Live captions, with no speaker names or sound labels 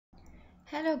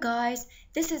Hello guys,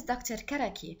 this is Dr.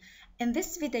 Karaki. In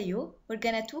this video, we're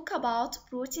gonna talk about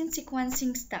protein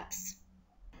sequencing steps.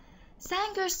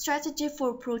 Sanger's strategy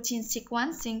for protein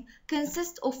sequencing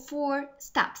consists of 4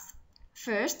 steps.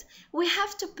 First, we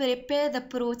have to prepare the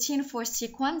protein for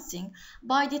sequencing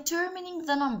by determining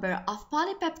the number of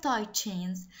polypeptide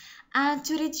chains and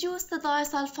to reduce the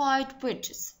disulfide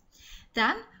bridges.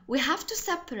 Then, we have to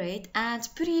separate and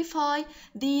purify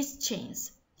these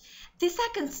chains. The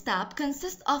second step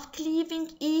consists of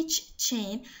cleaving each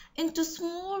chain into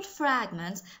small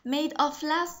fragments made of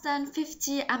less than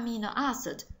 50 amino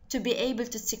acids to be able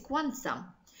to sequence them.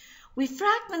 We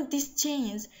fragment these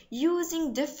chains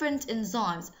using different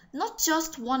enzymes, not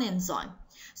just one enzyme.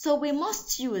 So we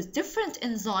must use different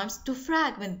enzymes to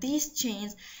fragment these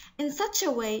chains in such a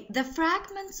way the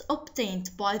fragments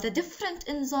obtained by the different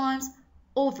enzymes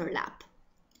overlap.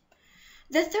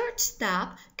 The third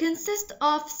step consists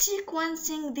of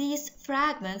sequencing these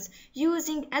fragments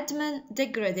using edman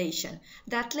degradation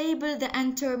that label the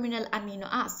N-terminal amino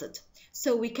acid,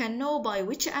 so we can know by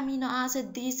which amino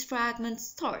acid these fragments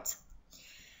start.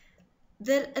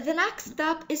 The next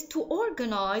step is to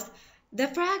organize the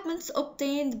fragments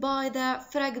obtained by the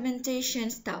fragmentation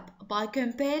step by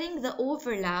comparing the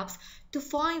overlaps to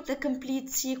find the complete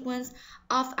sequence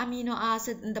of amino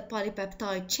acid in the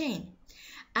polypeptide chain.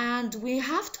 And we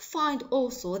have to find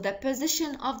also the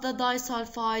position of the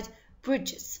disulfide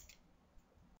bridges.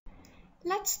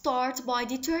 Let's start by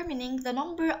determining the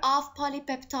number of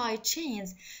polypeptide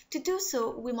chains. To do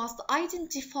so, we must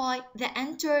identify the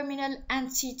N-terminal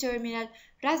and C-terminal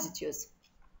residues.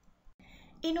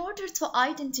 In order to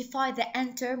identify the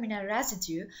N-terminal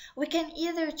residue, we can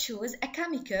either choose a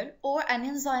chemical or an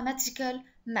enzymatical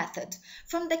method.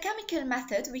 From the chemical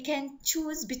method, we can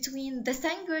choose between the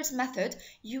Sanger's method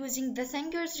using the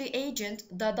Sanger's reagent,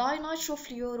 the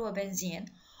dinitrofluorobenzene,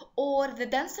 or the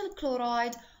densyl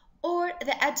chloride, or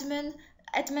the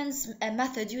Edman's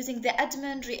method using the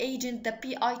Edman reagent, the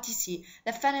PITC,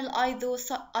 the phenyl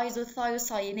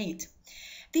isothiocyanate.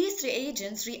 These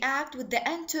reagents react with the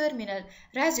N-terminal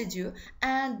residue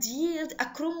and yield a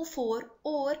chromophore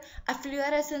or a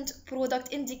fluorescent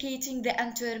product indicating the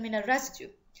N-terminal residue.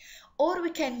 Or we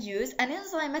can use an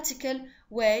enzymatical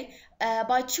way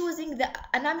by choosing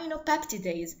an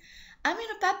aminopeptidase.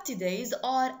 Aminopeptidase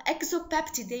are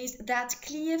exopeptidase that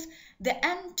cleave the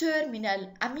N-terminal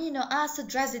amino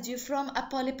acid residue from a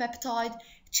polypeptide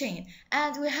chain,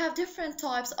 and we have different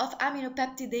types of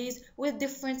aminopeptidase with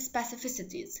different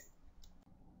specificities.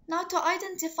 Now, to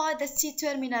identify the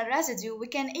C-terminal residue, we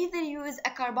can either use a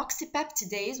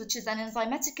carboxypeptidase, which is an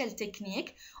enzymatical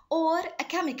technique, or a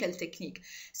chemical technique.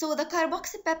 So the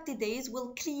carboxypeptidase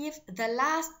will cleave the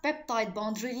last peptide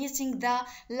bond, releasing the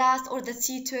last or the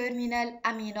C-terminal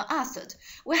amino acid.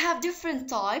 We have different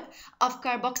types of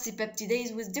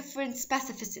carboxypeptidase with different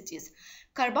specificities.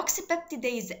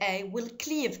 Carboxypeptidase A will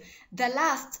cleave the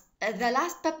last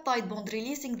peptide bond,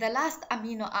 releasing the last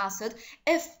amino acid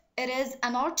if it is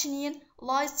an arginine,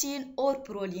 lysine, or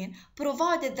proline,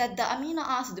 provided that the amino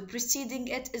acid preceding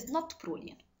it is not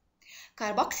proline.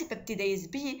 Carboxypeptidase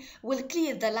B will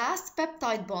cleave the last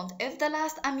peptide bond if the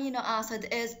last amino acid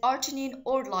is arginine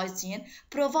or lysine,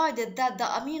 provided that the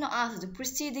amino acid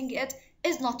preceding it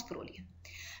is not proline.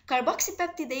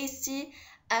 Carboxypeptidase C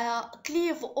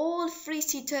cleave all free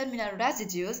C-terminal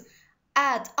residues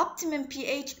at optimum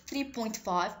pH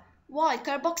 3.5, while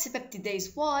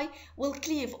carboxypeptidase Y will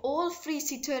cleave all free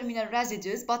C-terminal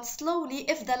residues but slowly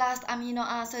if the last amino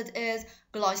acid is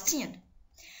glycine.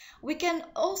 We can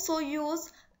also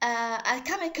use a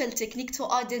chemical technique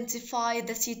to identify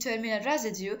the C-terminal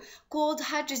residue called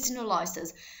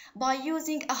hydrogenolysis by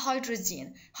using a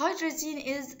hydrazine. Hydrazine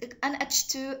is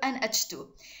NH2NH2.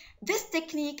 This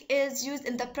technique is used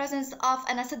in the presence of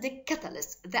an acidic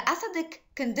catalyst. The acidic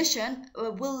condition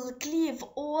will cleave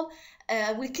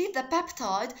the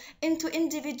peptide into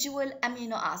individual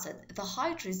amino acids. The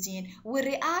hydrazine will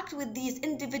react with these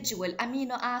individual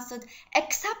amino acids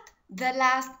except the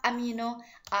last amino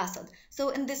acid. So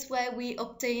in this way we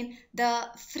obtain the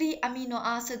free amino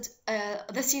acid,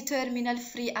 the C-terminal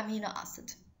free amino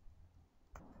acid.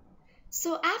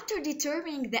 So after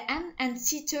determining the N and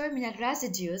C-terminal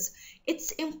residues,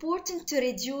 it's important to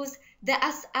reduce the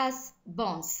SS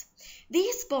bonds.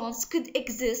 These bonds could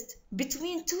exist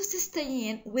between two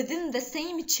cysteine within the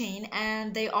same chain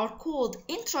and they are called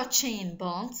intra-chain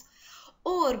bonds,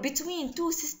 or between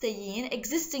two cysteine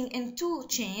existing in two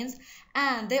chains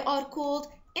and they are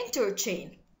called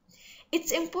interchain.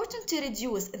 It's important to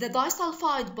reduce the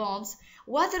disulfide bonds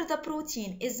whether the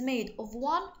protein is made of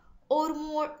one or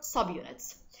more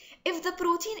subunits. If the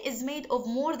protein is made of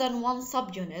more than one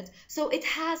subunit, so it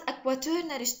has a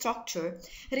quaternary structure,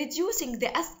 reducing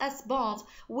the SS bonds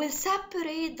will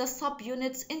separate the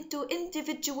subunits into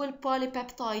individual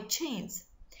polypeptide chains.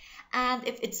 And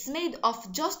if it's made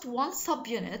of just one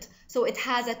subunit, so it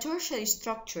has a tertiary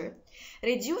structure,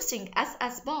 reducing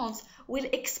SS bonds will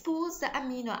expose the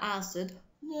amino acid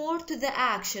more to the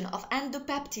action of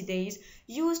endopeptidase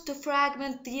used to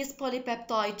fragment these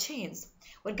polypeptide chains.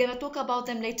 We're going to talk about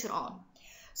them later on.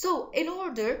 So in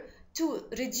order to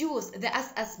reduce the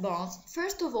SS bonds,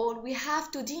 first of all, we have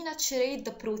to denaturate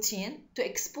the protein to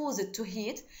expose it to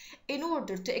heat in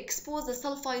order to expose the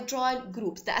sulfhydryl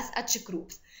groups, the SH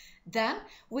groups. Then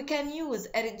we can use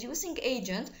a reducing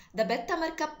agent, the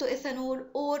beta-mercaptoethanol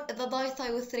or the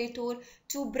dithiothiotol,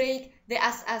 to break the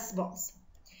SS bonds.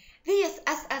 These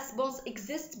SS bonds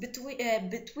exist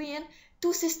between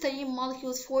two cysteine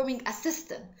molecules forming a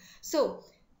cystine. So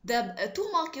the two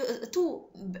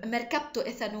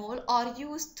mercaptoethanol are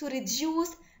used to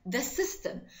reduce the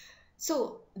cystine.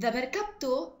 So the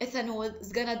mercaptoethanol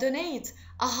is gonna donate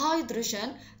a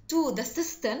hydrogen to the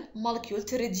cystine molecule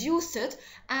to reduce it,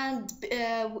 and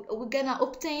we're gonna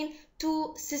obtain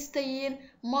two cysteine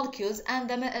molecules, and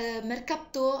the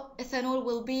mercaptoethanol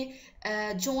will be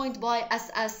joined by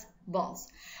SS bonds.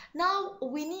 Now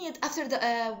we need, after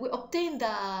we obtain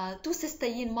the two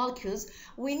cysteine molecules,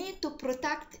 we need to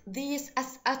protect these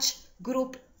SH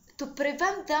group to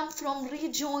prevent them from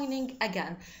rejoining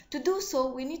again. To do so,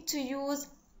 we need to use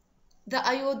the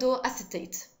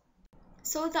iodoacetate.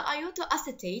 So the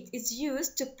iodoacetate is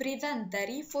used to prevent the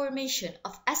reformation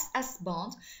of SS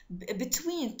bonds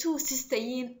between two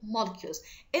cysteine molecules.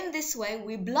 In this way,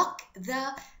 we block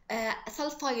the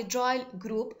sulfhydryl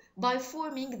group by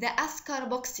forming the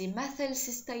S-carboxy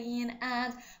methylcysteine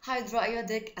and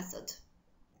hydroiodic acid.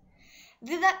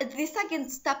 The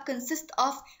second step consists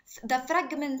of the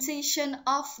fragmentation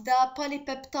of the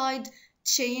polypeptide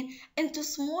chain into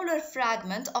smaller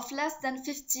fragments of less than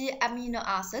 50 amino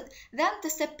acids, then to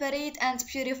separate and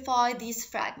purify these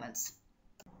fragments.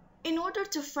 In order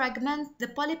to fragment the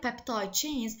polypeptide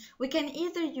chains, we can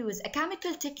either use a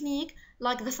chemical technique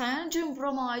like the cyanogen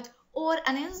bromide or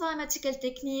an enzymatic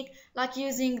technique like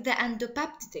using the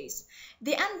endopeptidase.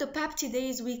 The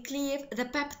endopeptidase will cleave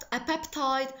a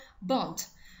peptide bond.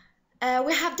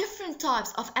 We have different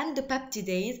types of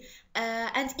endopeptidase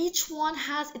and each one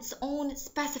has its own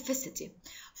specificity.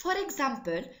 For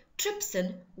example,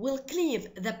 trypsin will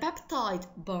cleave the peptide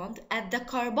bond at the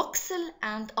carboxyl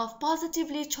end of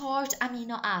positively charged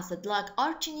amino acid like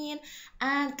arginine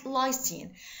and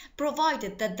lysine,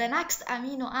 provided that the next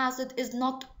amino acid is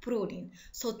not proline.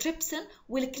 So trypsin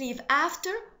will cleave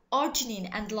after arginine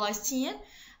and lysine,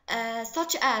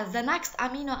 such as the next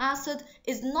amino acid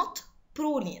is not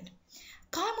proline.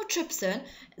 Chymotrypsin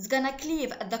is gonna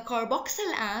cleave at the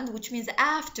carboxyl end, which means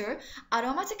after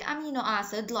aromatic amino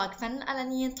acid like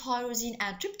phenylalanine, tyrosine,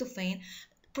 and tryptophan,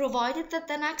 provided that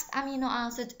the next amino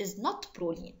acid is not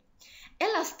proline.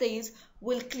 Elastase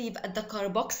will cleave at the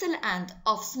carboxyl end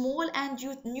of small and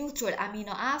neutral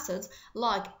amino acids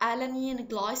like alanine,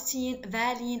 glycine,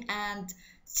 valine, and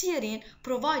serine,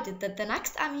 provided that the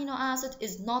next amino acid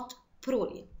is not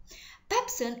proline.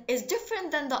 Pepsin is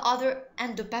different than the other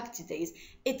endopeptidase.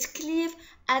 It cleaves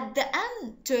at the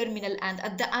N-terminal end,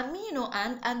 at the amino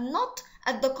end, and not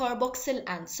at the carboxyl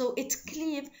end. So it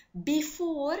cleaves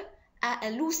before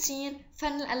leucine,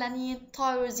 phenylalanine,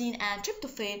 tyrosine, and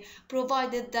tryptophan,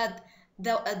 provided that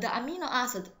the amino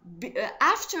acid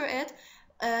after it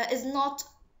is not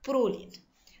proline.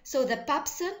 So the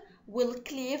pepsin will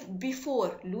cleave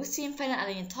before leucine,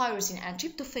 phenylalanine, tyrosine, and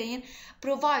tryptophan,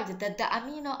 provided that the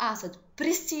amino acid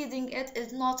preceding it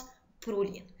is not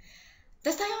proline.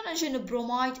 The cyanogen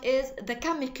bromide is the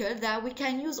chemical that we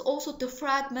can use also to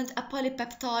fragment a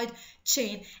polypeptide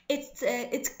chain.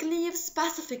 It cleaves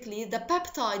specifically the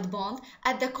peptide bond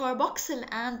at the carboxyl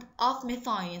end of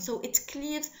methionine, so it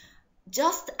cleaves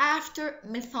just after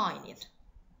methionine.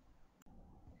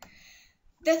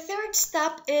 The third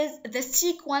step is the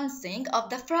sequencing of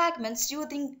the fragments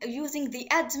using the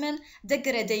edman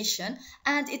degradation,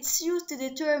 and it's used to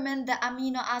determine the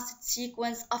amino acid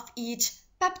sequence of each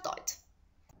peptide.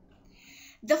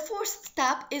 The fourth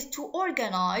step is to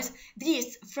organize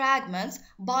these fragments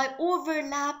by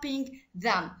overlapping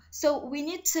them. So we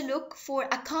need to look for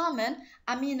a common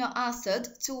amino acid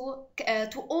to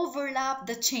overlap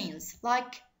the chains,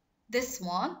 like this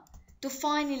one, to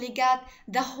finally get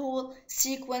the whole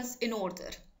sequence in order.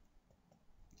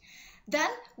 Then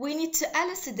we need to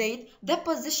elucidate the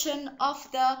position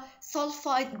of the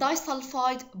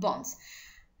disulfide bonds.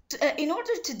 In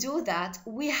order to do that,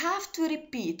 we have to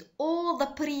repeat all the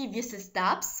previous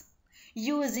steps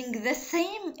using the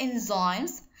same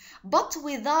enzymes, but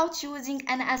without using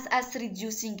an SS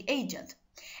reducing agent.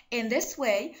 In this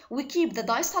way, we keep the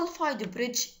disulfide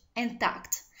bridge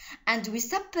intact and we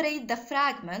separate the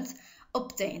fragments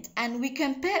obtained, and we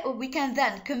can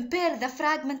then compare the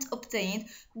fragment obtained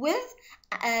with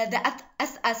the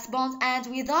SS bond and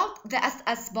without the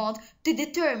SS bond to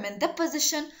determine the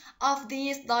position of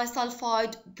these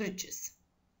disulfide bridges.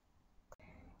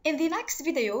 In the next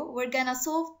video, we're gonna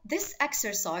solve this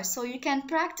exercise so you can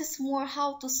practice more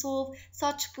how to solve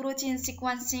such protein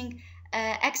sequencing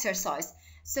exercise.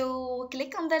 So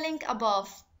click on the link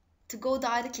above to go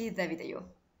directly to the video.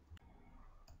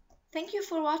 Thank you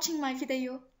for watching my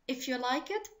video. If you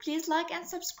like it, please like and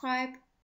subscribe.